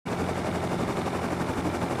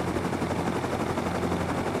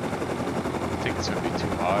It's gonna be too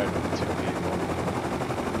hard with 2 people.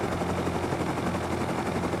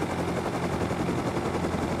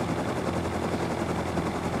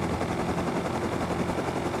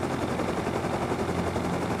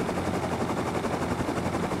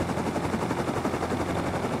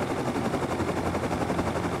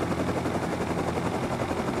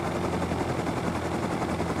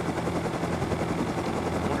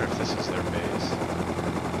 I wonder if this is their base.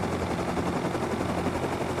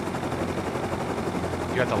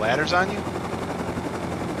 You got the ladders on you?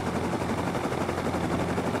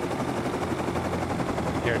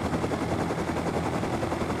 Here.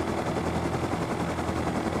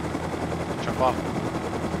 Jump off.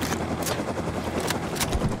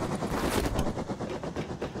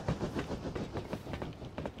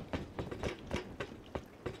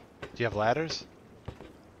 Do you have ladders?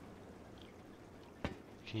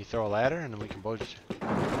 Can you throw a ladder and then we can both...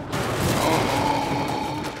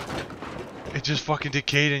 It just fucking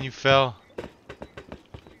decayed and you fell.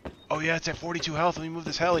 Oh yeah, it's at 42 health. Let me move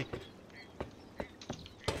this heli.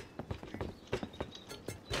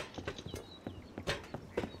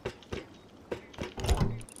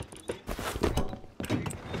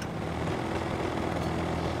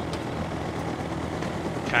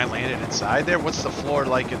 Can I land it inside there? What's the floor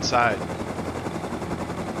like inside?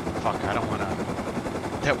 Fuck, I don't wanna...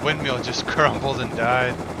 That windmill just crumbled and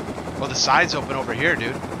died. Well, the side's open over here,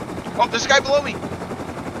 dude. Oh, there's a guy below me!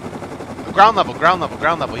 Ground level, ground level,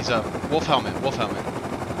 ground level. He's a wolf helmet, wolf helmet.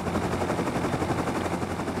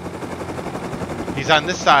 He's on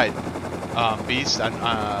this side, Beast.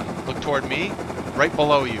 Look toward me. Right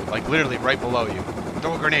below you. Like, literally right below you.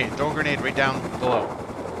 Throw a grenade. Throw a grenade right down below.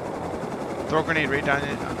 Throw a grenade right down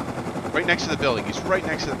in, right next to the building. He's right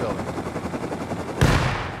next to the building.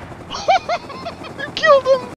 You killed him!